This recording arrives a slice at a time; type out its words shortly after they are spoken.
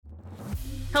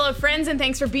Hello, friends, and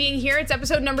thanks for being here. It's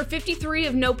episode number 53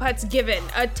 of No Putts Given.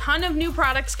 A ton of new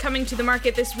products coming to the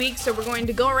market this week, so we're going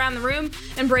to go around the room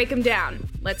and break them down.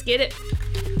 Let's get it.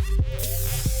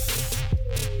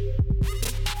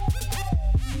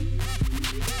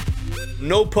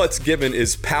 No Putts Given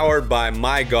is powered by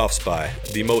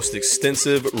MyGolfSpy, the most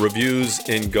extensive reviews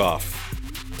in golf.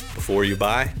 Before you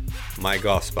buy,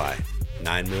 MyGolfSpy.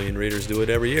 9 million readers do it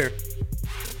every year.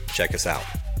 Check us out.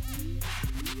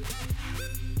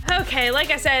 Okay,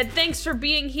 like I said, thanks for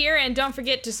being here, and don't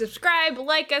forget to subscribe,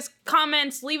 like us,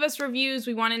 comments, leave us reviews.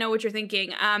 We want to know what you're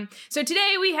thinking. So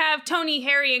today we have Tony,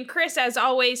 Harry, and Chris, as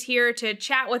always, here to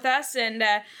chat with us. And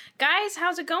guys,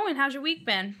 how's it going? How's your week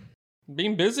been?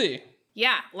 Been busy.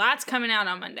 Yeah, lots coming out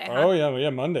on Monday, huh? Oh, yeah,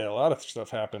 Monday. A lot of stuff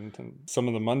happened. And some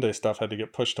of the Monday stuff had to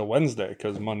get pushed to Wednesday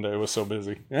because Monday was so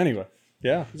busy. Anyway,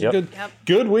 yeah, it's a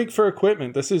good week for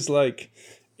equipment. This is like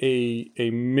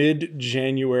a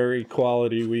mid-January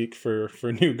quality week for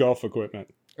new golf equipment.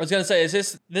 I was going to say,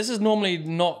 this is normally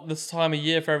not this time of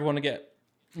year for everyone to get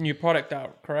new product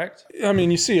out, correct? I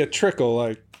mean, you see a trickle,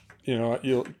 like,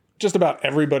 just about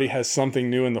everybody has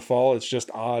something new in the fall. It's just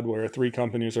odd where 3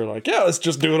 companies are like, yeah, let's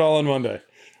just do it all on Monday.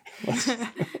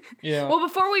 Yeah. Well,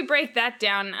 before we break that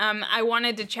down, I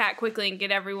wanted to chat quickly and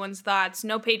get everyone's thoughts.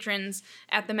 No patrons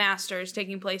at the Masters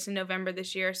taking place in November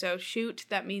this year, so shoot,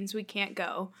 that means we can't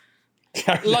go.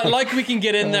 like we can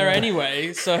get in there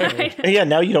anyway, so... Yeah,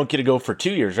 now you don't get to go for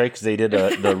 2 years, right? Because they did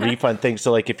the refund thing.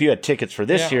 So, like, if you had tickets for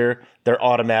this year, they're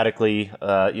automatically,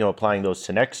 applying those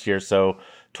to next year. So,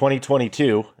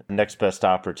 2022, next best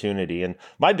opportunity. And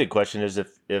my big question is,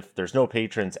 if there's no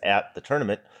patrons at the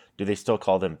tournament, do they still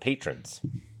call them patrons?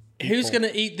 Who's going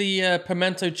to eat the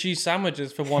pimento cheese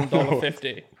sandwiches for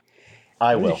 $1.50?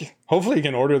 I will. Hopefully you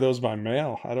can order those by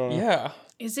mail. I don't know. Yeah.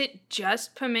 Is it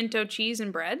just pimento cheese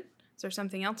and bread? Is there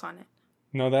something else on it?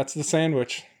 No, that's the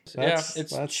sandwich.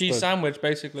 It's cheese sandwich,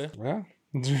 basically. Yeah.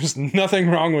 There's nothing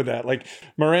wrong with that. Like,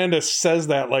 Miranda says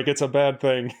that like it's a bad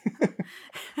thing.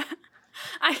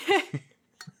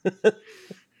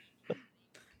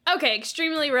 Okay,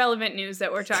 extremely relevant news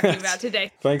that we're talking about today.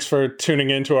 Thanks for tuning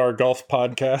into our golf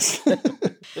podcast.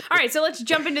 All right, so let's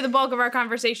jump into the bulk of our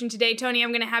conversation today. Tony,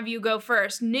 I'm going to have you go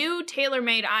first. New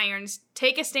TaylorMade irons.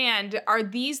 Take a stand. Are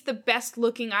these the best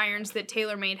looking irons that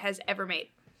TaylorMade has ever made?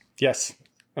 Yes.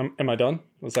 Am I done?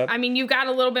 Was that? I mean, you've got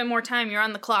a little bit more time. You're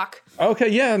on the clock. Okay,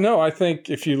 yeah, no, I think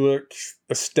if you look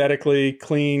aesthetically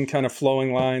clean, kind of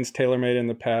flowing lines, TaylorMade in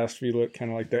the past, if you look kind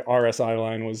of like the RSI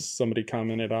line was somebody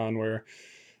commented on where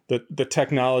the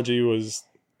technology was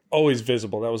always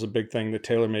visible. That was a big thing. The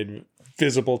TaylorMade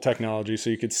visible technology, so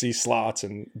you could see slots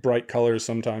and bright colors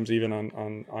sometimes even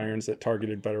on irons that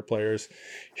targeted better players.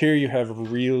 Here you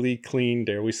have really clean,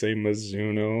 dare we say,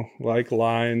 Mizuno-like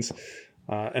lines,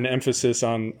 an emphasis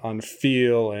on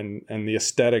feel and the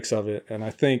aesthetics of it. And I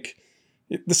think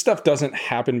the stuff doesn't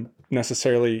happen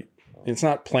necessarily. It's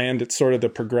not planned. It's sort of the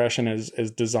progression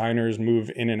as designers move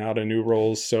in and out of new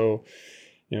roles. So,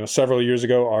 several years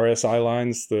ago, RSI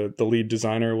lines, the lead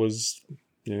designer was,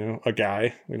 a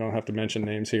guy. We don't have to mention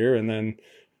names here. And then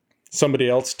somebody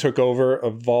else took over,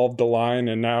 evolved the line,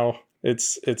 and now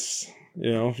it's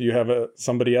you have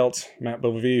somebody else, Matt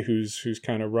Bovee, who's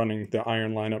kind of running the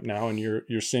iron lineup now, and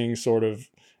you're seeing sort of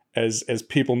as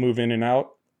people move in and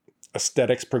out,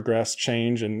 aesthetics progress,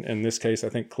 change, and in this case, I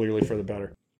think clearly for the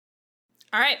better.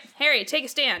 All right, Harry, take a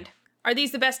stand. Are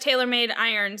these the best TaylorMade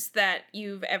irons that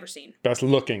you've ever seen? Best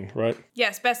looking, right?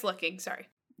 Yes, best looking, sorry.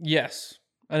 Yes.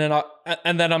 And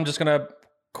then I'm just going to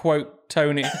quote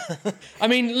Tony. I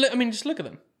mean, just look at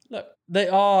them. Look, they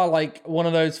are like one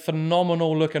of those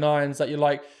phenomenal looking irons that you're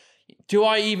like, do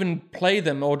I even play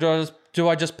them, or do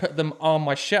I just put them on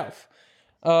my shelf?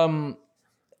 They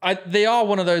are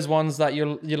one of those ones that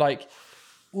you're like,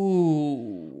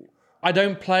 ooh, I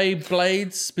don't play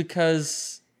blades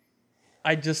because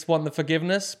I just want the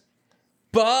forgiveness,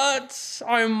 but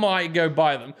I might go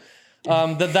buy them.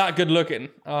 They're that good looking.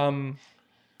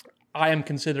 I am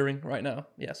considering right now,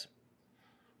 yes.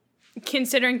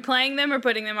 Considering playing them or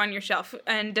putting them on your shelf?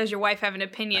 And does your wife have an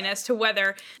opinion as to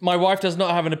whether... My wife does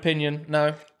not have an opinion,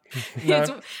 no.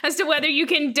 As to whether you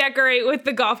can decorate with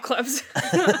the golf clubs.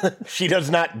 She does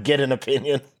not get an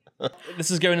opinion. This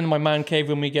is going into my man cave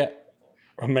when we get...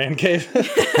 A man cave?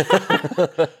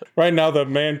 Right now, the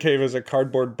man cave is a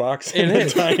cardboard box in the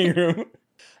dining room.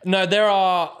 No,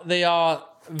 they are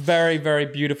very, very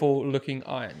beautiful looking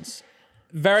irons.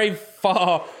 Very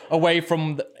far away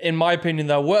from, in my opinion,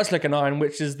 the worst looking iron,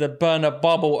 which is the Burner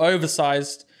Bubble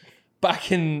oversized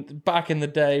back in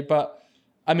the day. But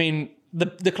I mean,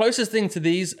 the closest thing to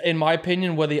these, in my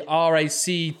opinion, were the RAC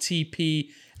TP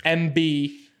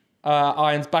MB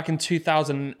irons back in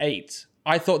 2008.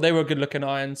 I thought they were good looking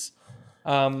irons,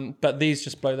 but these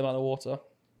just blow them out of the water.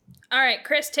 All right,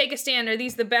 Chris, take a stand. Are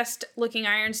these the best looking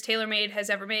irons TaylorMade has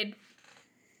ever made?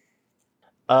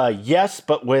 Yes,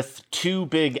 but with two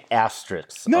big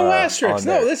asterisks. No asterisks.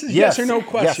 No, this is yes or no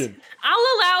question. Yes.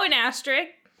 I'll allow an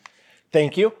asterisk.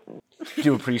 Thank you.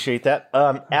 Do appreciate that.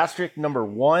 Asterisk number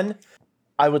 1.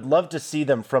 I would love to see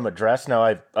them from address. Now,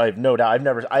 I've no doubt.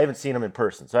 I haven't seen them in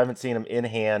person, so I haven't seen them in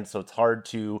hand. So it's hard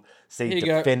to say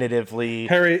definitively.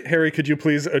 Harry, could you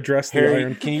please address the Harry,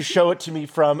 iron? can you show it to me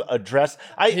from address?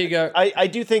 Here you go. I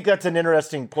do think that's an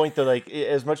interesting point, though. Like,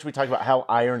 as much as we talk about how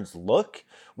irons look,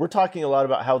 we're talking a lot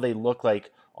about how they look like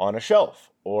on a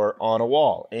shelf or on a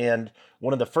wall. And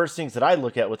one of the first things that I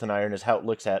look at with an iron is how it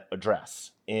looks at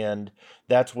address. And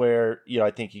that's where, I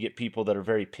think you get people that are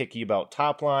very picky about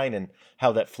top line and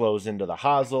how that flows into the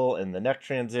hosel and the neck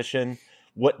transition.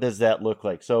 What does that look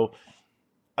like? So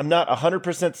I'm not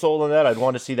 100% sold on that. I'd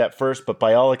want to see that first, but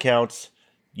by all accounts,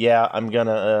 yeah, I'm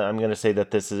gonna say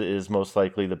that this is most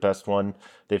likely the best one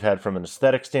they've had from an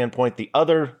aesthetic standpoint. The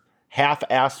other half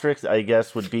asterisk, I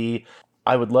guess, would be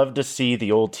I would love to see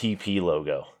the old TP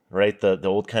logo, right? The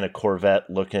old kind of Corvette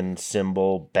looking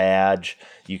symbol badge.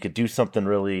 You could do something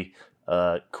really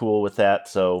cool with that.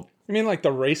 So You mean like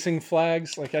the racing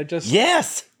flags?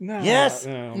 Yes. No, Yes.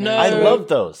 No. I love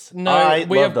those. No,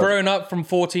 we have grown up from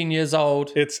 14 years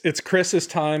old. It's Chris's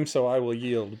time, so I will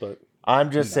yield. But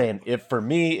I'm just saying,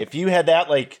 if you had that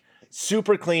like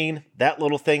super clean, that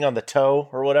little thing on the toe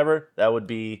or whatever, that would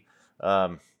be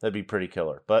that'd be pretty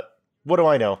killer. But what do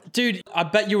I know? Dude, I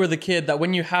bet you were the kid that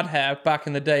when you had hair back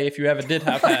in the day, if you ever did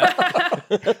have hair.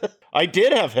 I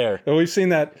did have hair. and we've seen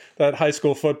that high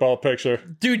school football picture.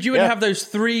 Dude, you would have those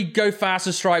 3 Go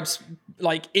Faster stripes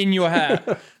like in your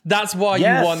hair. That's why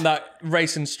Yes. you won that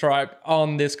racing stripe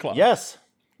on this club. Yes.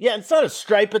 Yeah, it's not a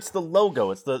stripe, it's the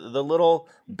logo. It's the little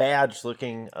badge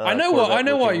looking I know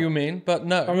what you mean, but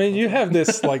no. I mean, you have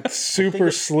this like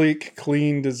super sleek,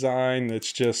 clean design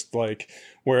that's just like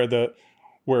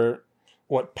where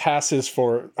what passes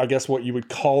for, I guess, what you would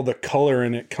call the color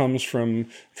in it comes from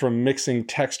mixing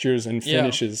textures and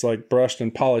finishes like brushed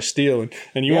and polished steel.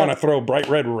 And you want to throw bright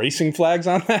red racing flags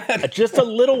on that? Just a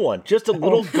little one, just a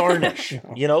little garnish.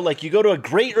 No. Like you go to a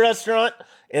great restaurant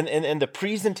and the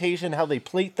presentation, how they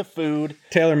plate the food.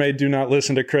 TaylorMade, do not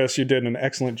listen to Chris. You did an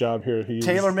excellent job here.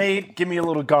 TaylorMade, give me a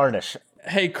little garnish.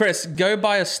 Hey, Chris, go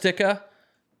buy a sticker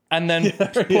and then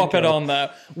plop it on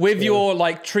there with your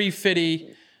like Tree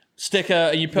Fitty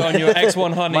sticker you put on your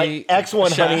X1 Honey. My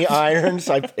X1 Honey irons.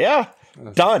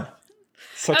 Done.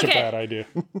 Such a bad idea.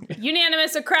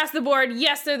 Unanimous across the board.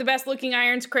 Yes, they're the best looking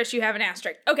irons. Chris, you have an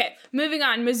asterisk. Okay, moving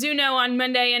on. Mizuno on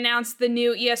Monday announced the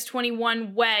new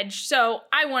ES21 wedge. So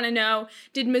I want to know,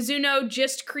 did Mizuno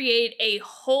just create a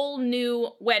whole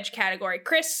new wedge category?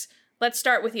 Chris, let's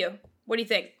start with you. What do you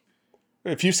think?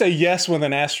 If you say yes with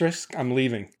an asterisk, I'm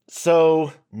leaving.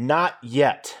 So, not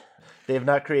yet. They have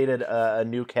not created a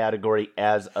new category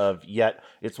as of yet.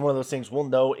 It's one of those things we'll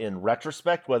know in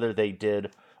retrospect whether they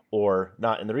did or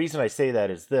not. And the reason I say that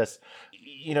is this.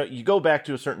 You go back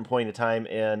to a certain point in time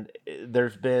and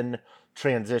there's been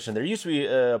transition. There used to be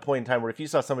a point in time where if you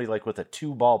saw somebody like with a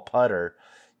 2-ball putter,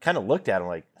 kind of looked at them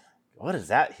like, what is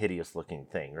that hideous looking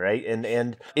thing, right?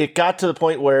 And it got to the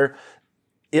point where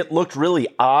it looked really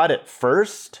odd at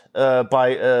first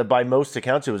by most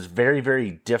accounts. It was very,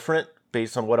 very different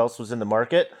based on what else was in the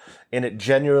market, and it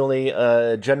generally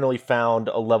found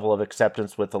a level of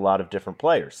acceptance with a lot of different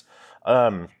players.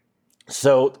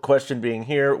 So the question being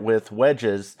here with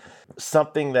wedges,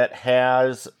 something that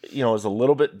has, is a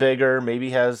little bit bigger,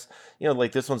 maybe has,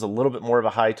 like this one's a little bit more of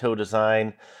a high toe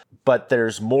design, but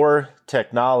there's more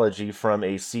technology from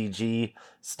a CG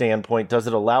standpoint. Does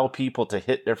it allow people to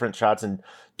hit different shots and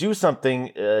do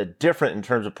something different in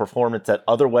terms of performance that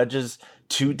other wedges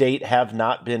to date have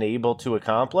not been able to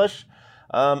accomplish?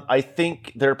 I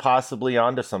think they're possibly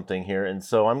onto something here. And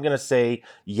so I'm going to say,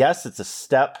 yes, it's a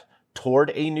step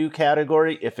toward a new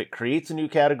category. If it creates a new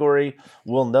category,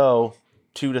 we'll know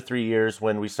 2 to 3 years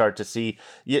when we start to see.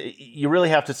 You really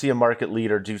have to see a market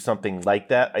leader do something like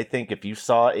that. I think if you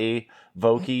saw a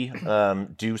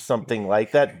Vokey do something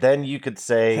like that, then you could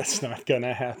say that's not going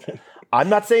to happen. I'm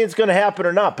not saying it's going to happen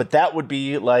or not, but that would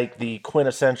be like the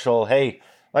quintessential, hey,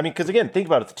 I mean, because again, think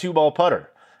about it, the 2-ball putter.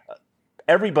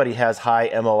 Everybody has high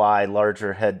MOI,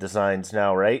 larger head designs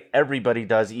now, right? Everybody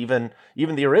does, even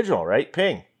the original, right?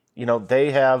 Ping.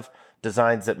 They have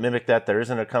designs that mimic that. There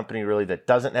isn't a company really that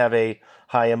doesn't have a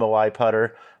high MOI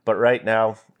putter, but right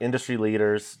now, industry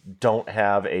leaders don't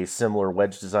have a similar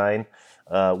wedge design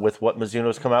with what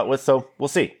Mizuno's come out with, so we'll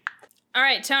see. All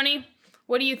right, Tony,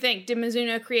 What do you think? Did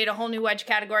Mizuno create a whole new wedge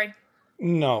category?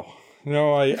 No,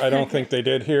 I don't think they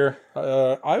did here.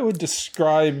 I would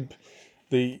describe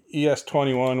the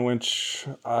ES21, which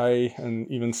I and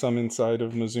even some inside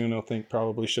of Mizuno think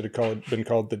probably should have been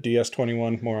called the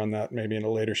DS21. More on that maybe in a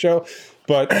later show.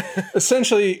 But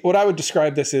essentially, what I would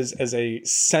describe this is as a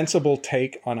sensible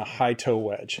take on a high toe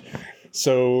wedge.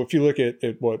 So if you look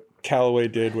at what Callaway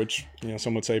did, which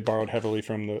some would say borrowed heavily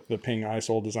from the Ping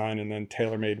ISOL design and then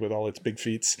tailor-made with all its big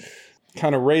feet,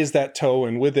 kind of raised that toe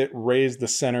and with it raised the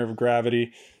center of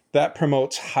gravity. That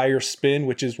promotes higher spin,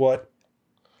 which is what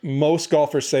most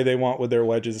golfers say they want with their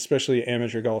wedges, especially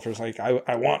amateur golfers. Like,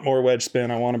 I want more wedge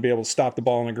spin. I want to be able to stop the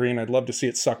ball on the green. I'd love to see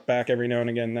it suck back every now and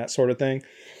again, that sort of thing.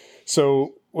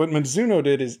 So what Mizuno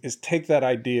did is take that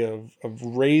idea of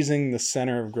raising the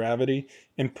center of gravity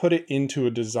and put it into a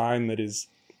design that is,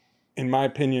 in my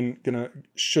opinion,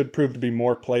 should prove to be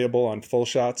more playable on full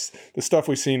shots. The stuff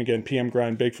we've seen, again, PM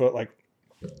Grind, Bigfoot, like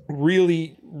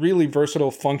really, really versatile,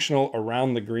 functional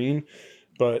around the green.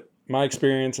 But my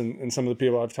experience and some of the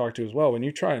people I've talked to as well, when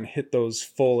you try and hit those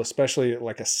full, especially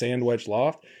like a sand wedge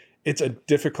loft, it's a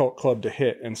difficult club to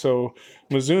hit. And so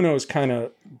Mizuno's kind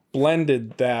of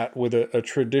blended that with a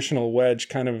traditional wedge,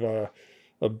 kind of a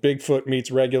Bigfoot meets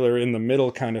regular in the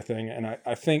middle kind of thing. And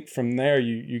I think from there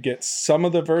you get some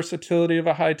of the versatility of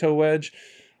a high toe wedge,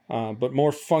 but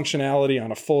more functionality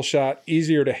on a full shot,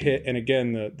 easier to hit. And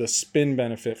again, the spin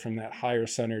benefit from that higher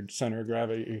center of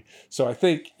gravity. So I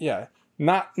think,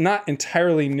 not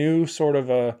entirely new, sort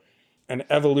of an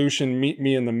evolution, meet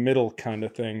me in the middle kind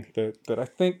of thing that I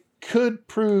think could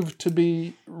prove to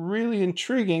be really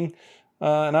intriguing.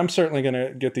 And I'm certainly going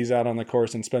to get these out on the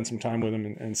course and spend some time with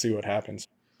them and see what happens.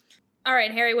 All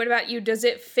right, Harry, what about you? Does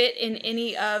it fit in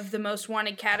any of the most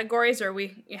wanted categories, or are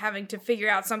we having to figure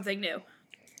out something new?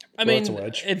 I mean, it's a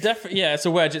wedge. It's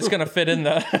a wedge. It's going to fit in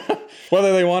there.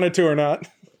 Whether they wanted to or not.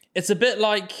 It's a bit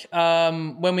like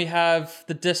when we have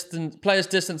the players'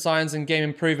 distance signs and game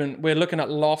improvement, we're looking at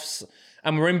lofts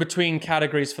and we're in between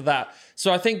categories for that.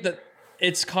 So I think that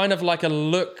it's kind of like a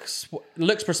looks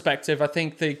perspective. I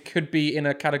think they could be in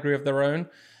a category of their own,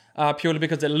 purely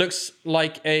because it looks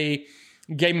like a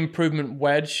game improvement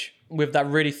wedge with that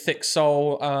really thick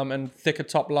sole and thicker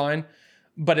top line,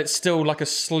 but it's still like a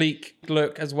sleek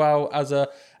look as well as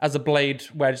a blade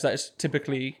wedge that is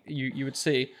typically you would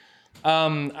see.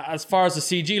 As far as the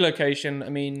CG location, I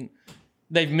mean,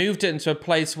 they've moved it into a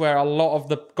place where a lot of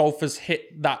the golfers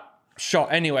hit that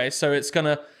shot anyway, so it's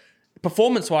gonna,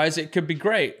 performance-wise, it could be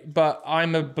great, but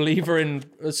I'm a believer in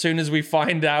as soon as we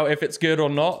find out if it's good or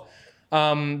not,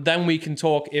 then we can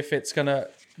talk if it's gonna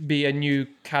be a new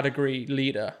category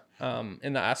leader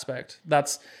in that aspect.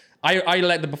 I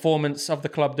let the performance of the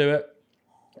club do it,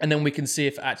 and then we can see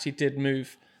if it actually did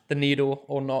move the needle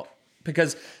or not.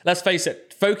 Because let's face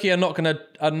it, Foki are not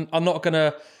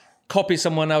gonna copy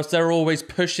someone else. They're always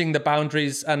pushing the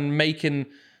boundaries and making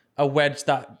a wedge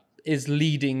that is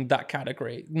leading that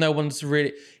category.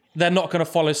 They're not gonna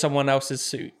follow someone else's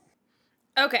suit.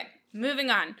 Okay, moving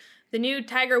on. The new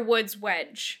Tiger Woods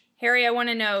wedge. Harry, I want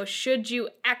to know, should you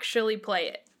actually play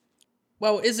it?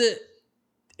 Well, is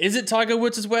it Tiger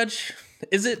Woods' wedge?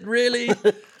 Is it really?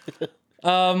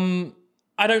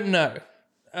 I don't know.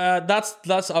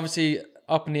 That's obviously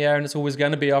up in the air, and it's always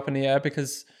going to be up in the air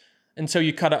because until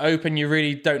you cut it open, you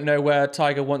really don't know where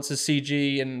Tiger wants his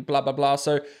CG and blah, blah, blah.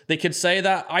 So they could say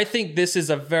that. I think this is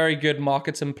a very good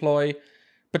market employ,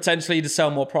 potentially to sell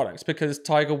more products, because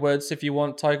Tiger Woods, if you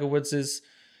want Tiger Woods'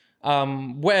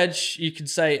 wedge, you could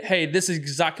say, hey, this is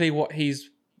exactly what he's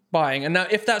buying. And now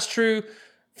if that's true,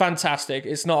 fantastic.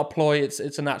 It's not a ploy.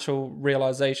 It's an actual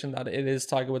realization that it is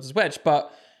Tiger Woods' wedge.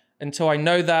 But until I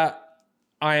know that,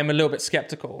 I am a little bit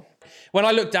skeptical. When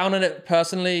I look down on it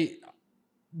personally,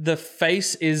 the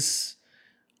face is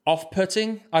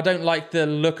off-putting. I don't like the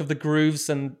look of the grooves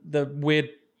and the weird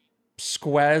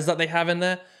squares that they have in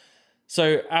there.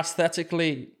 So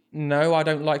aesthetically, no, I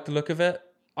don't like the look of it.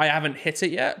 I haven't hit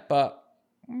it yet, but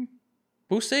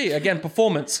we'll see. Again,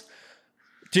 performance.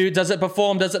 Does it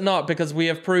perform? Does it not? Because we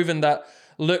have proven that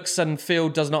looks and feel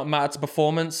does not matter to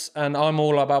performance, and I'm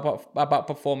all about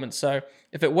performance. So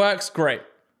if it works, great.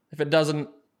 If it doesn't,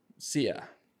 see ya.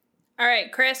 All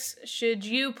right, Chris, should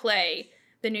you play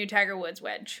the new Tiger Woods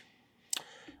wedge?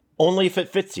 Only if it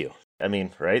fits you. I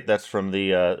mean, right? That's from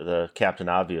the Captain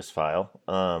Obvious file.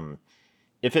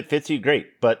 If it fits you,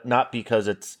 great, but not because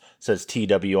it says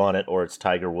TW on it or it's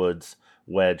Tiger Woods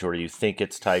wedge, or you think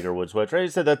it's Tiger Woods wedge, right? I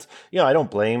said that's, I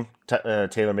don't blame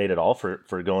TaylorMade at all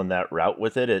for going that route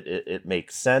with it. It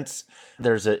makes sense.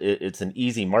 It's an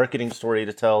easy marketing story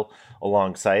to tell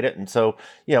alongside it. And so,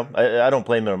 I don't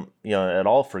blame them, at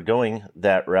all for going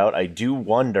that route. I do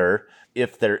wonder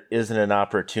if there isn't an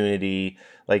opportunity.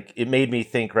 Like, it made me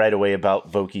think right away about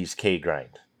Vokey's K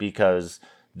grind, because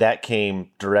that came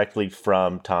directly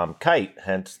from Tom Kite,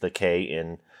 hence the K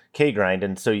in K grind.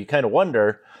 And so you kind of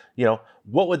wonder,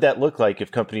 what would that look like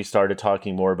if companies started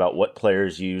talking more about what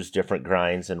players use different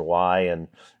grinds and why? And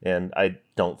I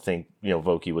don't think,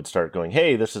 Vokey would start going,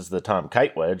 hey, this is the Tom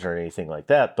Kite wedge or anything like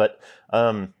that. But,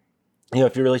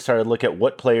 if you really started to look at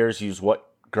what players use what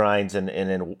grinds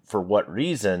and for what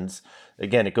reasons,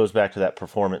 again, it goes back to that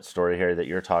performance story here that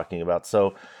you're talking about.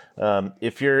 So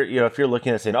if you're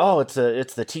looking at saying, oh, it's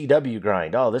the TW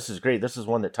grind, oh, this is great, this is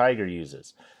one that Tiger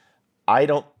uses. I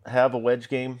don't have a wedge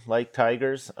game like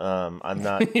Tiger's. I'm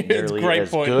not nearly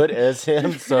as good as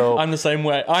him. So I'm the same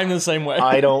way.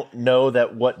 I don't know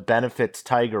that what benefits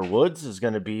Tiger Woods is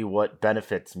going to be what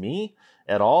benefits me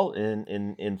at all.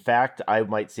 In fact, I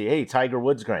might say, hey, Tiger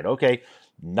Woods grind. Okay,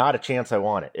 not a chance I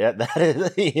want it. Yeah,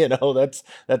 that is,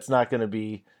 that's not going to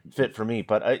be fit for me.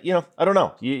 But I don't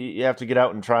know. You have to get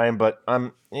out and try them. But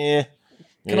Can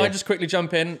I just quickly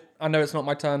jump in? I know it's not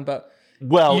my turn, but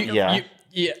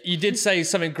you did say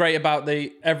something great about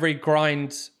the every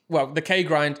grind. Well, the K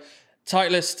grind,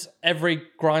 Titleist. Every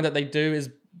grind that they do is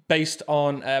based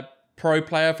on a pro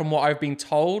player, from what I've been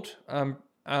told, from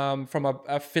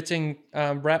a fitting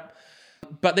rep,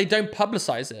 but they don't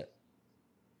publicize it.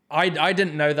 I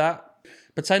didn't know that.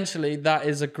 Potentially, that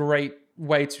is a great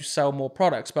way to sell more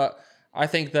products, but I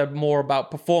think they're more about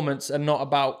performance and not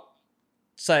about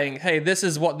saying, hey, this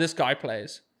is what this guy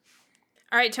plays.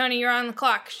 All right, Tony, you're on the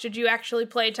clock. Should you actually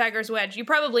play Tiger's wedge? You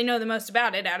probably know the most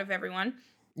about it out of everyone.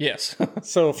 Yes.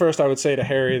 So first, I would say to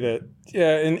Harry that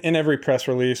in every press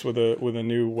release with a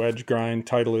new wedge grind,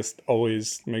 Titleist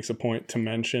always makes a point to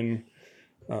mention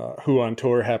who on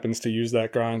tour happens to use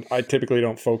that grind. I typically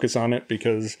don't focus on it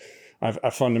because I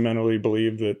fundamentally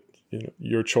believe that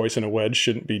your choice in a wedge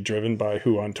shouldn't be driven by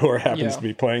who on tour happens to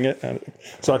be playing it.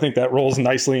 So I think that rolls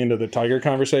nicely into the Tiger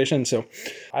conversation. So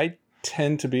I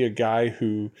tend to be a guy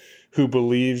who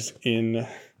believes in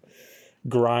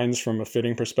grinds from a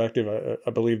fitting perspective. I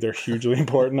believe they're hugely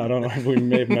important. I don't know if we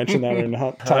may have mentioned that in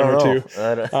a time or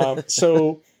two.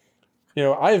 So,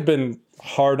 I've been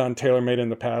hard on TaylorMade in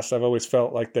the past. I've always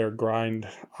felt like their grind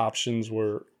options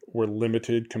were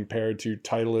limited compared to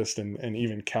Titleist and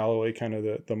even Callaway, kind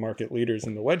of the market leaders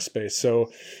in the wedge space.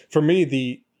 So for me,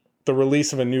 the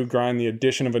release of a new grind, the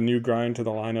addition of a new grind to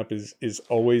the lineup is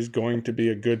always going to be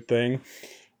a good thing.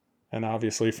 And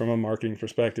obviously from a marketing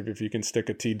perspective, if you can stick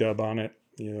a T-dub on it,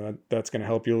 that's going to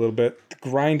help you a little bit. The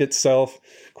grind itself,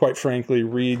 quite frankly,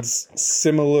 reads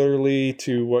similarly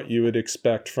to what you would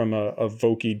expect from a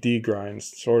Vokey D grind,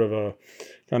 sort of a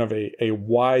kind of a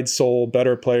wide sole,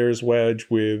 better player's wedge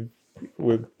with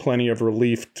plenty of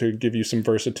relief to give you some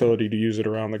versatility to use it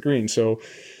around the green. So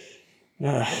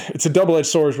it's a double-edged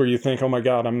sword where you think, oh my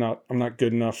God, I'm not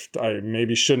good enough. I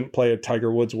maybe shouldn't play a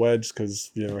Tiger Woods wedge because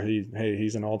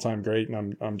he's an all-time great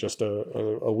and I'm just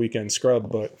a weekend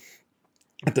scrub. But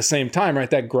at the same time, right,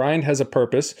 that grind has a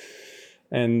purpose,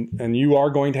 and you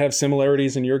are going to have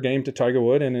similarities in your game to Tiger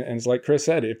Woods. And it's like Chris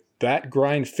said, if that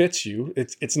grind fits you,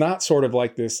 it's not sort of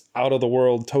like this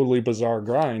out-of-the-world, totally bizarre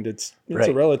grind. It's right.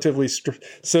 A relatively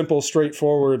simple,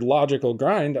 straightforward, logical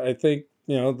grind. I think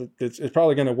it's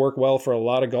probably going to work well for a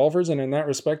lot of golfers. And in that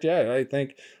respect, I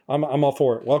think I'm all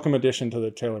for it. Welcome addition to the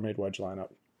TaylorMade wedge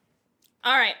lineup.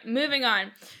 All right, moving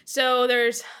on. So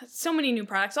there's so many new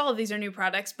products. All of these are new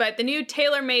products, but the new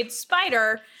TaylorMade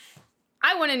Spider,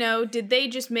 I want to know, did they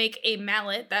just make a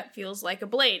mallet that feels like a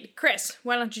blade? Chris,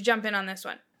 why don't you jump in on this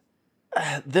one?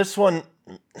 This one,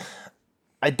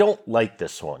 I don't like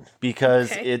this one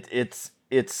because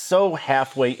it's so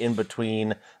halfway in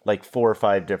between like 4 or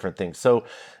 5 different things. So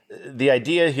the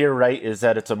idea here, right, is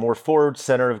that it's a more forward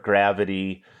center of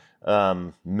gravity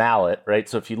mallet, right?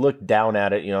 So if you look down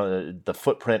at it, the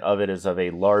footprint of it is of a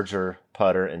larger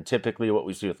putter. And typically what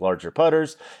we see with larger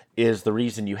putters is the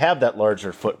reason you have that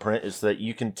larger footprint is so that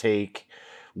you can take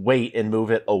weight and move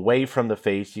it away from the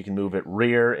face. You can move it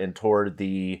rear and toward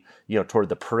the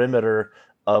perimeter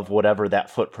of whatever that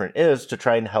footprint is to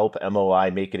try and help MOI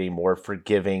make it a more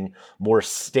forgiving, more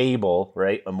stable,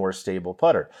 right? A more stable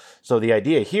putter. So the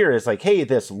idea here is like, hey,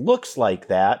 this looks like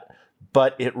that,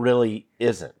 but it really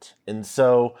isn't. And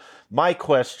so my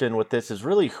question with this is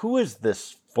really, who is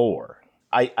this for?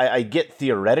 I get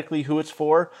theoretically who it's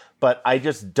for, but I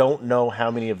just don't know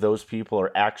how many of those people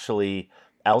are actually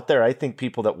out there. I think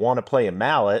people that want to play a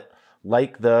mallet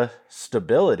like the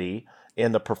stability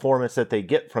and the performance that they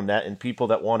get from that, and people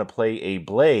that want to play a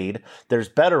blade, there's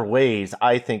better ways,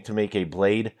 I think, to make a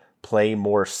blade play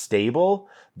more stable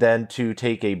than to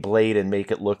take a blade and make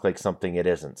it look like something it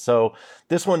isn't. So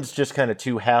this one's just kind of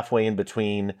too halfway in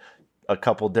between a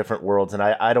couple different worlds, and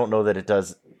I don't know that it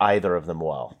does either of them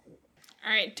well.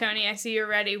 All right, Tony, I see you're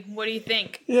ready. What do you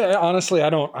think? Yeah, honestly,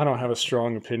 I don't have a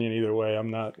strong opinion either way.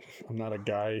 I'm not a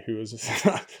guy who is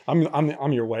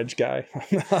I'm your wedge guy.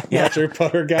 I'm not your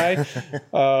putter guy.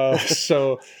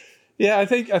 So yeah, I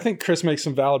think Chris makes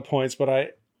some valid points, but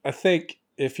I think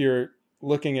if you're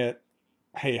looking at,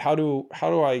 hey, how do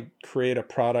I create a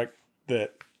product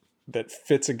that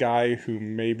fits a guy who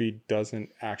maybe doesn't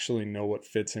actually know what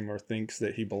fits him or thinks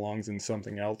that he belongs in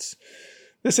something else,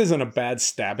 this isn't a bad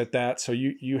stab at that. So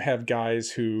you have guys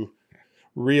who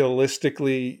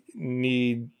realistically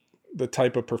need the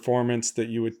type of performance that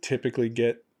you would typically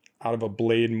get out of a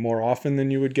blade more often than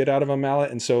you would get out of a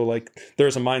mallet. And so like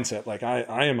there's a mindset, like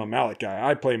I am a mallet guy.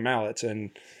 I play mallets,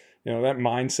 and that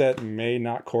mindset may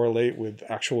not correlate with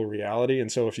actual reality.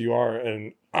 And so if you are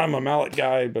I'm a mallet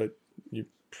guy, but you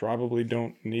probably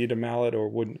don't need a mallet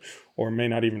or may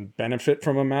not even benefit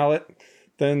from a mallet,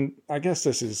 then I guess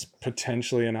this is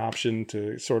potentially an option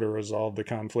to sort of resolve the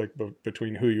conflict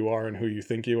between who you are and who you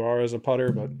think you are as a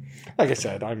putter. But like I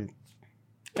said, I'm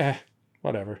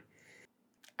whatever.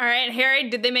 All right, Harry,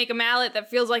 did they make a mallet that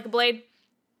feels like a blade?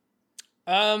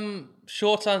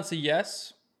 Short answer,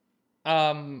 yes.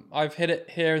 I've hit it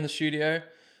here in the studio.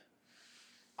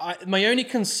 My only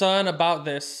concern about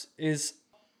this is,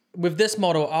 with this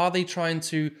model, are they trying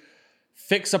to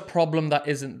fix a problem that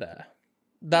isn't there?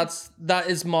 That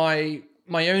is my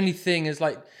only thing, is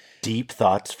like deep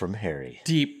thoughts from Harry.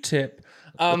 Deep tip.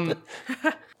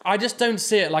 I just don't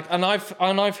see it, like, and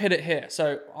I've hit it here.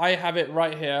 So I have it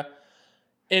right here.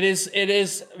 It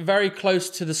is very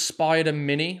close to the Spider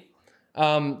Mini,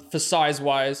 for size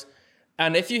wise.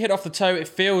 And if you hit off the toe, it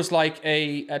feels like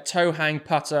a toe hang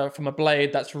putter from a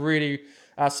blade that's really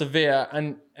severe,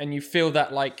 and you feel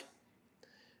that like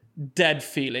dead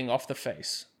feeling off the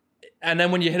face. And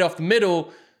then when you hit off the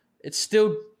middle, it's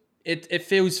still it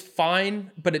feels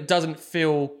fine, but it doesn't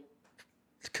feel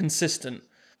consistent.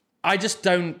 I just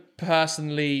don't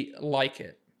personally like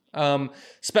it,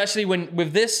 especially when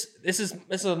with this. This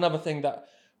is another thing that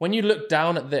when you look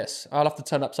down at this, I'll have to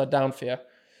turn upside down for you,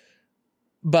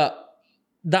 but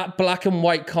that black and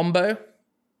white combo,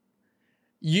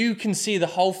 you can see the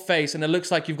whole face, and it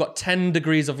looks like you've got 10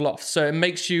 degrees of loft. So it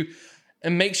makes you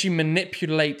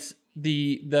manipulate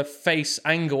the face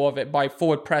angle of it by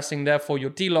forward pressing. Therefore, you're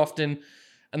delofting,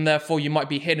 and therefore you might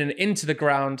be hitting it into the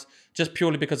ground just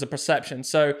purely because of perception.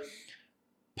 So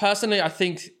personally, I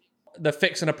think they're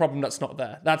fixing a problem that's not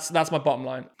there. That's my bottom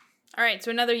line. All right,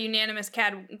 so another unanimous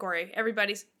category.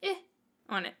 Everybody's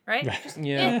on it, right? Just,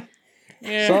 yeah.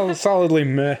 Yeah. Solidly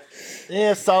meh.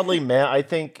 Yeah, solidly meh. I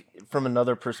think from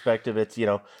another perspective, it's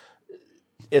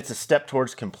it's a step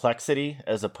towards complexity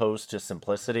as opposed to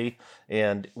simplicity.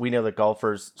 And we know that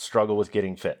golfers struggle with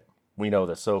getting fit. We know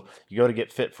this. So you go to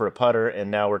get fit for a putter,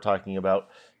 and now we're talking about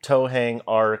toe hang,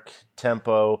 arc,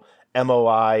 tempo,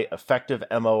 MOI, effective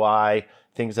MOI,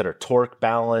 things that are torque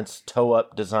balanced, toe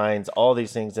up designs, all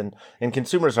these things. And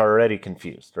consumers are already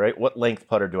confused, right? What length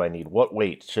putter do I need? What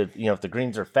weight? Should, if the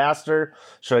greens are faster,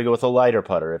 should I go with a lighter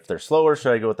putter? If they're slower,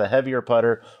 should I go with a heavier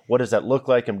putter? What does that look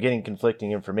like? I'm getting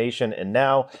conflicting information. And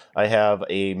now I have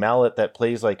a mallet that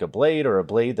plays like a blade, or a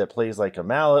blade that plays like a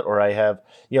mallet, or I have,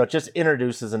 it just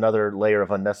introduces another layer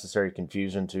of unnecessary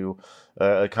confusion to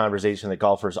a conversation that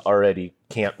golfers already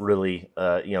can't really,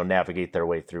 navigate their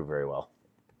way through very well.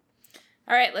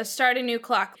 All right, let's start a new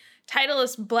clock.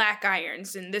 Titleist black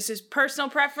irons, and this is personal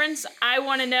preference. I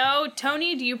want to know,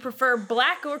 Tony, do you prefer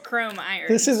black or chrome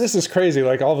irons? This is crazy.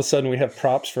 Like all of a sudden we have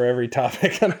props for every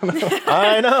topic. I don't know.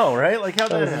 I know, right? Like how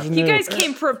that happened. You guys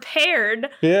came prepared.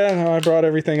 Yeah, no, I brought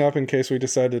everything up in case we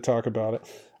decide to talk about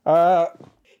it.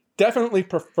 Definitely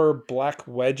prefer black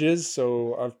wedges.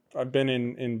 So I've been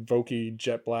in Vokey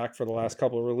Jet Black for the last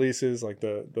couple of releases, like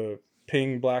the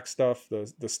Ping black stuff,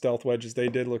 the stealth wedges they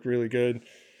did look really good.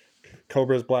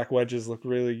 Cobra's black wedges look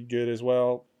really good as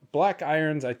well. Black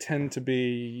irons, I tend to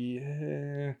be...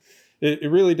 It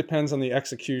really depends on the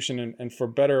execution, and for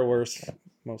better or worse,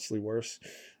 mostly worse.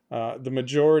 The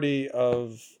majority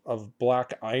of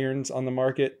black irons on the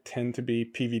market tend to be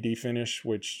PVD finish,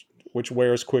 which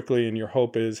wears quickly, and your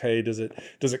hope is, hey, does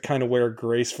it kind of wear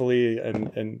gracefully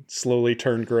and slowly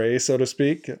turn gray, so to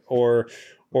speak, or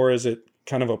is it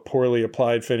kind of a poorly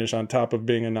applied finish on top of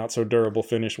being a not so durable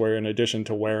finish, where in addition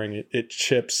to wearing it, it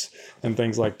chips and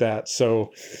things like that.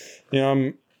 So,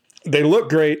 they look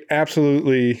great,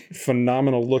 absolutely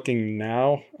phenomenal looking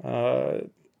now.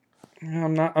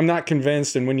 I'm not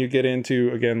convinced. And when you get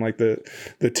into, again, like the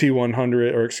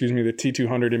T100, or excuse me, the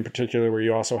T200 in particular, where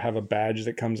you also have a badge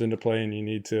that comes into play and you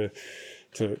need to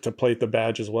plate the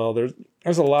badge as well.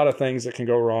 There's a lot of things that can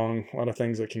go wrong, a lot of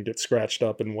things that can get scratched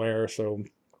up and wear. So,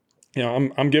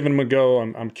 I'm giving them a go.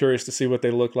 I'm curious to see what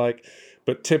they look like,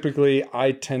 but typically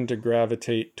I tend to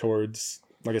gravitate towards,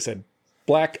 like I said,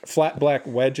 flat black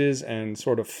wedges and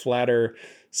sort of flatter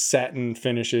satin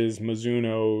finishes.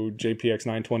 Mizuno JPX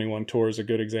 921 Tour is a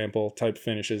good example, type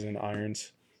finishes in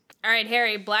irons. All right,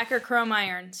 Harry, black or chrome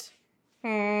irons? I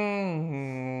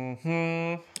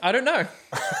don't know.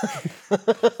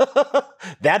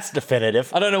 That's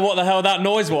definitive. I don't know what the hell that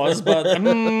noise was, but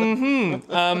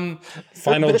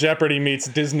Final Jeopardy meets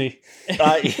Disney.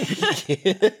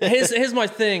 here's my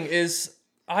thing is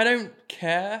I don't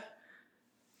care.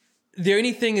 The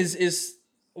only thing is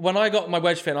when I got my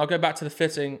wedge fit, and I'll go back to the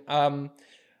fitting.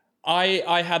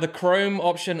 I had a chrome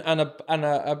option and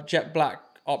a jet black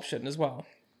option as well,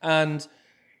 and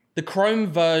the chrome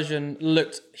version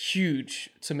looked huge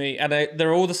to me, and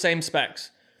they're all the same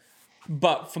specs.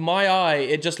 But for my eye,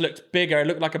 it just looked bigger. It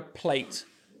looked like a plate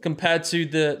compared to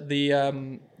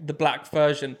the black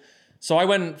version. So I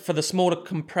went for the smaller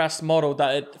compressed model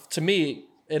to me,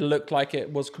 it looked like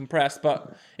it was compressed,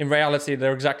 but in reality,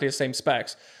 they're exactly the same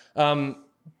specs.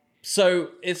 So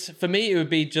for me, it would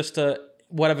be just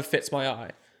whatever fits my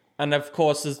eye. And of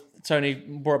course, as Tony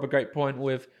brought up a great point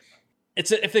with,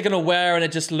 if they're going to wear and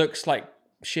it just looks like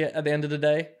shit at the end of the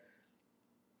day,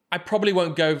 I probably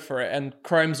won't go for it. And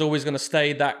chrome's always going to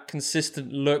stay that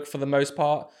consistent look for the most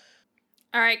part.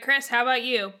 All right, Chris, how about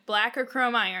you? Black or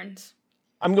chrome irons?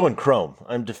 I'm going chrome.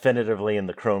 I'm definitively in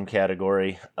the chrome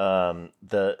category.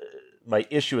 My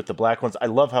issue with the black ones, I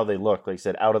love how they look. Like I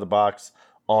said, out of the box,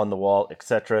 on the wall,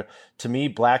 etc. To me,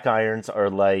 black irons are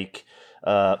like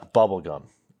bubble gum.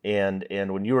 And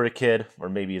when you were a kid, or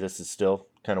maybe this is still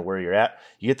kind of where you're at,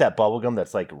 you get that bubble gum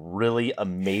that's like really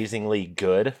amazingly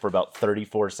good for about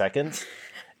 34 seconds.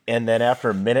 And then after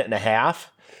a minute and a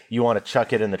half, you want to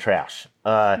chuck it in the trash.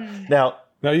 Now,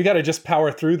 no, you got to just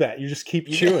power through that. You just keep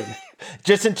chewing.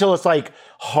 Just until it's like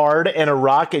hard and a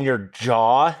rock in your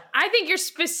jaw. I think you're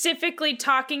specifically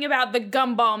talking about the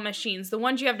gumball machines, the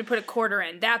ones you have to put a quarter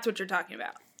in. That's what you're talking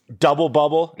about. Double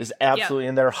Bubble is absolutely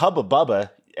in there. Hubba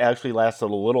Bubba actually lasted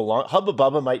a little long. Hubba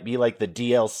Bubba might be like the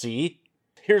DLC.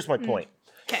 Here's my point.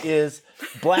 Okay. Is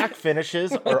black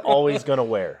finishes are always going to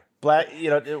wear. Black,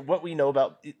 what we know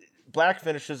about black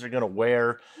finishes are going to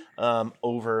wear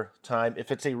over time.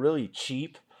 If it's a really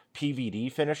cheap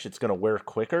PVD finish, it's going to wear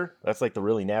quicker. That's like the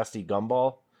really nasty gum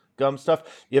stuff.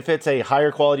 If it's a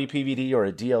higher quality PVD or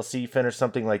a DLC finish,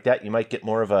 something like that, you might get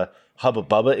more of a Hubba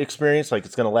Bubba experience. Like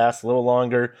it's going to last a little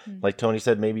longer. Like Tony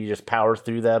said, maybe you just power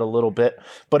through that a little bit.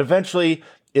 But eventually,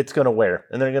 it's going to wear.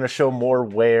 And they're going to show more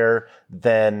wear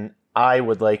than I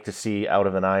would like to see out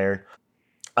of an iron.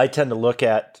 I tend to look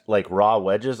at like raw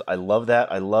wedges. I love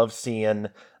that. I love seeing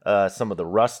some of the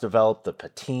rust develop, the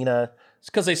patina. It's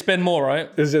because they spin more,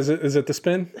 right? Is it the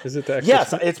spin? Is it the extra Yes,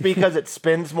 spin? it's because it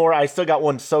spins more. I still got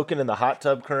one soaking in the hot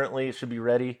tub currently. It should be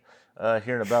ready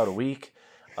here in about a week.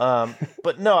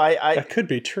 But no, I that could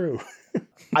be true.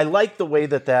 I like the way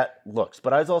that looks.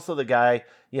 But I was also the guy,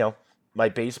 my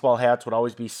baseball hats would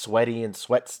always be sweaty and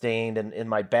sweat stained, and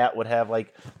my bat would have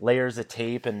like layers of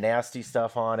tape and nasty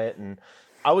stuff on it. And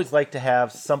I always like to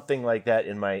have something like that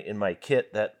in my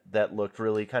kit that looked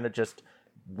really kind of just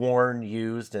worn,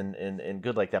 used, and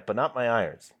good like that. But not my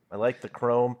irons. I like the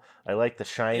chrome. I like the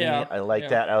shiny. Yeah, I like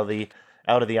that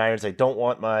out of the irons. I don't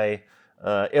want my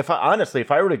if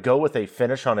I were to go with a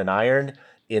finish on an iron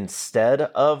instead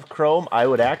of chrome, I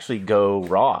would actually go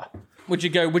raw. Would you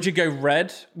go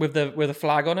red with a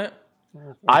flag on it?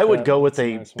 I would go with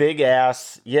a big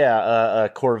ass, a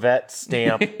Corvette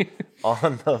stamp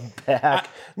on the back.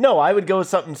 No, I would go with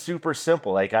something super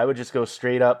simple. Like I would just go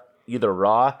straight up either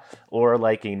raw or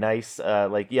like a nice,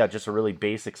 just a really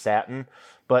basic satin.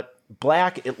 But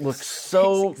black, it looks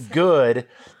so good.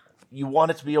 You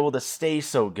want it to be able to stay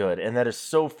so good, and that is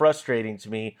so frustrating to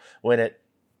me when it.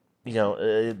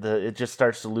 It just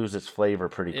starts to lose its flavor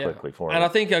pretty quickly for me. And I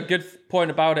think a good point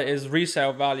about it is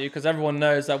resale value, because everyone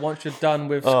knows that once you're done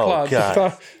with clubs,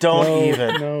 God. So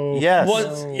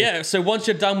once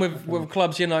you're done with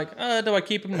clubs, you're like, do I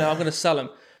keep them? No, I'm going to sell them.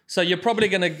 So you're probably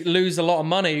going to lose a lot of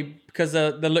money because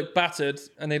they look battered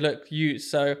and they look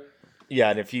used. So Yeah,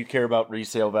 and if you care about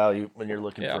resale value when you're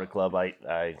looking Yeah. for a club,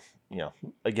 I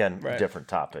again, Right. different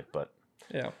topic, but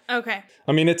Yeah. Okay.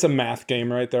 I mean, it's a math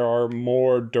game, right? There are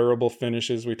more durable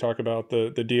finishes. We talk about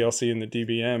the DLC and the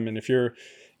DBM, and if you're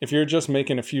just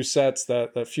making a few sets,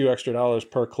 that few extra dollars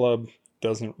per club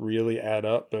doesn't really add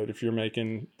up. But if you're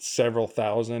making several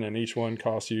thousand and each one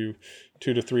costs you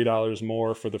 $2 to $3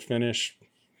 more for the finish,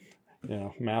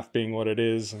 math being what it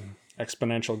is, and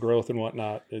exponential growth and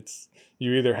whatnot, it's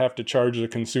you either have to charge the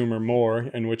consumer more,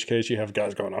 in which case you have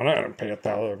guys going, I'm not going to pay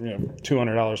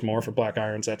 $200 more for black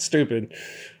irons. That's stupid.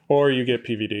 Or you get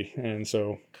PVD, and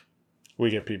so we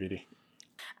get PVD.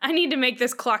 I need to make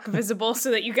this clock visible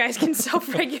so that you guys can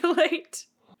self-regulate.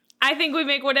 I think we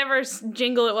make whatever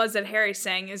jingle it was that Harry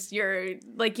sang is your,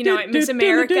 at Miss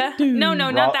America. No,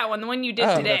 not that one. The one you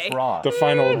did today. that's raw. The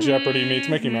final Jeopardy meets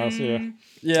Mickey Mouse, yeah.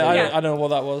 Yeah, I don't know what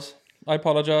that was. I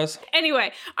apologize.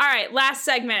 Anyway, all right, last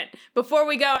segment. Before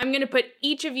we go, I'm going to put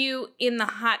each of you in the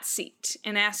hot seat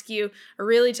and ask you a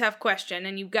really tough question,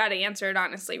 and you've got to answer it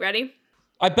honestly. Ready?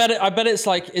 I bet it's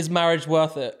like, is marriage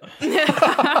worth it?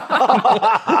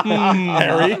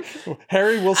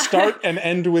 Harry will start and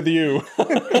end with you.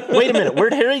 Wait a minute,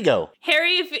 where'd Harry go?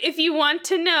 Harry, if you want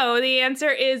to know, the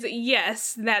answer is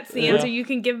yes. That's the answer you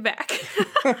can give back.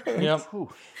 Yep.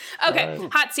 Okay,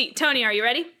 hot seat. Tony, are you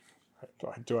ready?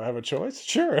 Do I have a choice?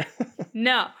 Sure.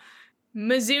 No.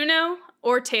 Mizuno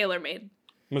or TaylorMade?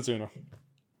 Mizuno.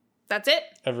 That's it?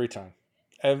 Every time.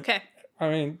 Okay. I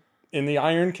mean, in the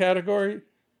iron category,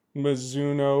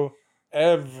 Mizuno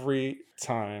every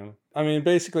time. I mean,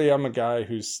 basically, I'm a guy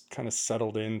who's kind of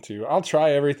settled into, I'll try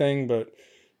everything, but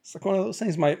it's like one of those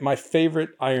things. My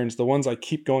favorite irons, the ones I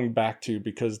keep going back to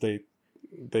because they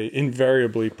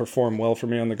invariably perform well for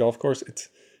me on the golf course,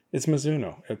 it's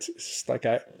Mizuno. It's just like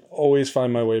I always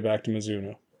find my way back to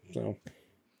Mizuno. So,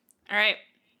 All right.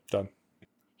 done.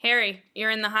 Harry,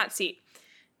 you're in the hot seat.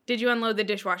 Did you unload the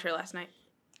dishwasher last night?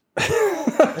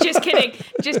 Just kidding.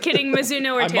 Just kidding.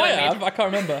 Mizuno or I might have. TaylorMade? I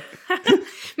can't remember.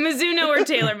 Mizuno or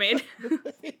TaylorMade?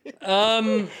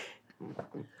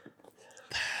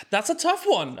 That's a tough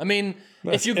one. I mean,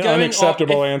 That's if you're an going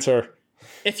unacceptable answer.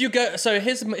 if you go, so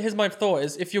here's my thought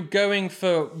is if you're going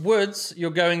for woods,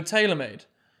 you're going TaylorMade.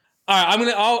 All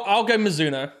right, I'll go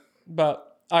Mizuno,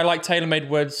 but I like TaylorMade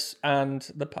woods and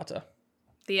the putter.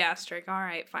 The asterisk. All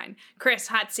right, fine. Chris,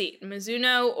 hot seat.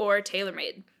 Mizuno or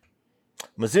TaylorMade?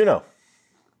 Mizuno.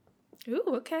 Ooh,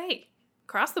 okay.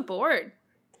 Across the board.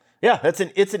 Yeah, it's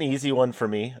an easy one for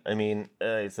me. I mean,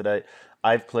 I said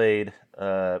I've played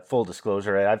full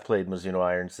disclosure. I've played Mizuno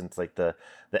irons since like the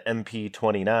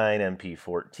MP29,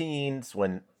 MP14s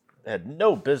when I had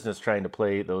no business trying to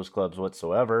play those clubs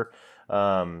whatsoever.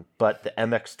 But the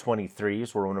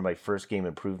MX23s were one of my first game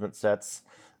improvement sets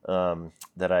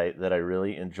that I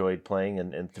really enjoyed playing,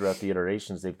 and throughout the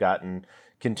iterations they've gotten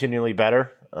continually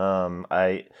better.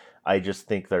 I just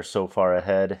think they're so far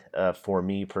ahead for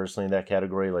me personally in that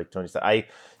category. Like Tony said, I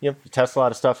test a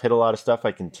lot of stuff, hit a lot of stuff.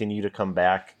 I continue to come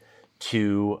back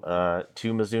to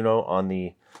Mizuno on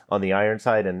the iron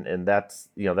side, and that's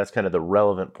that's kind of the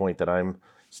relevant point that I'm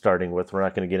starting with. We're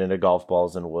not going to get into golf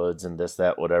balls and woods and this,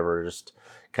 that, whatever. Just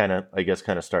kind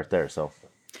of start there. So.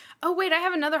 Oh, wait, I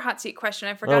have another hot seat question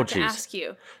I forgot to ask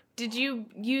you. Did you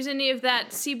use any of that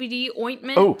CBD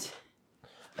ointment? Oh,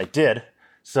 I did.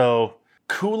 So,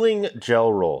 cooling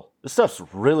gel roll. This stuff's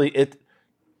really, it's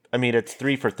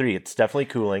 3 for 3. It's definitely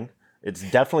cooling. It's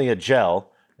definitely a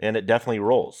gel, and it definitely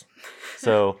rolls.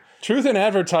 So... Truth in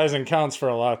advertising counts for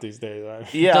a lot these days.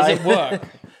 Yeah, Does it work?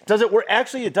 Does it work?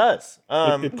 Actually, it does.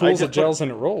 It pulls the gels and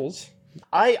it rolls.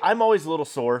 I'm always a little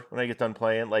sore when I get done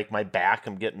playing. Like my back,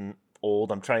 I'm getting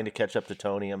old. I'm trying to catch up to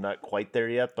Tony. I'm not quite there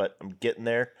yet, but I'm getting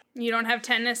there. You don't have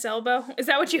tennis elbow? Is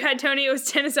that what you had, Tony? It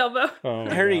was tennis elbow? Oh,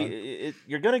 Harry,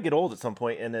 you're gonna get old at some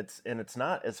point, and it's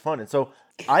not as fun. And so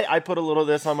I put a little of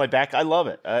this on my back. I love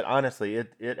it. Honestly,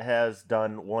 it has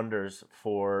done wonders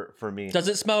for me. Does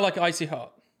it smell like icy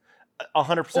hot?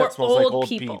 100% smells like old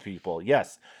people.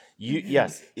 Yes.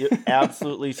 Yes, it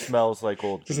absolutely smells like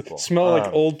old people. Smell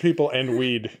like old people and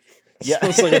weed. Yeah.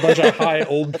 It smells like a bunch of high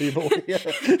old people.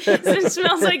 It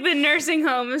smells like the nursing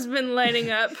home has been lighting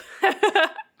up.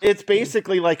 It's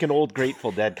basically like an old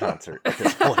Grateful Dead concert at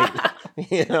this point.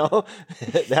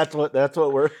 That's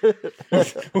what we're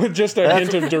With just a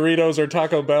hint of Doritos or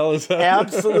Taco Bell. Is that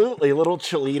absolutely a little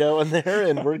Cholito in there,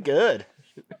 and we're good.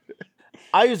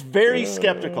 I was very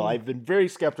skeptical. I've been very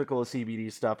skeptical of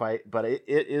CBD stuff. But it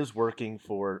is working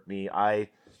for me.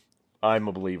 I'm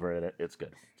a believer in it. It's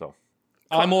good. So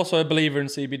I'm also a believer in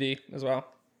CBD as well.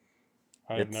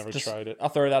 I've never tried it. I'll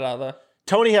throw that out there.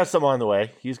 Tony has some on the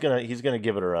way. He's gonna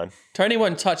give it a run. Tony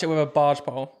won't touch it with a barge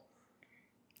pole.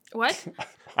 What?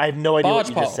 I have no idea what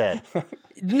you Barge just said.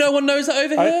 No one knows that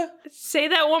over here? Say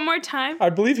that one more time. I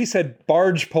believe he said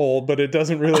barge pole, but it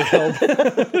doesn't really help.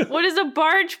 What is a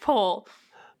barge pole?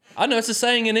 I know it's a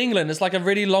saying in England. It's like a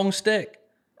really long stick.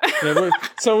 Yeah,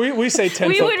 so we say 10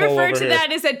 We foot would pole refer over to here.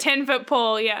 that as a 10-foot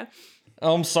pole, yeah.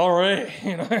 I'm sorry.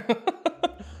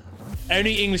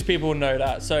 Only English people will know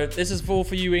that. So this is all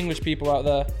for you English people out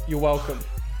there. You're welcome.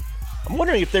 I'm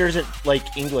wondering if there isn't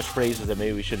like English phrases that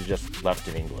maybe we should have just left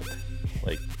in England,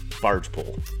 like barge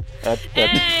pole.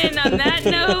 And on that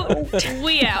note,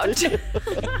 we out.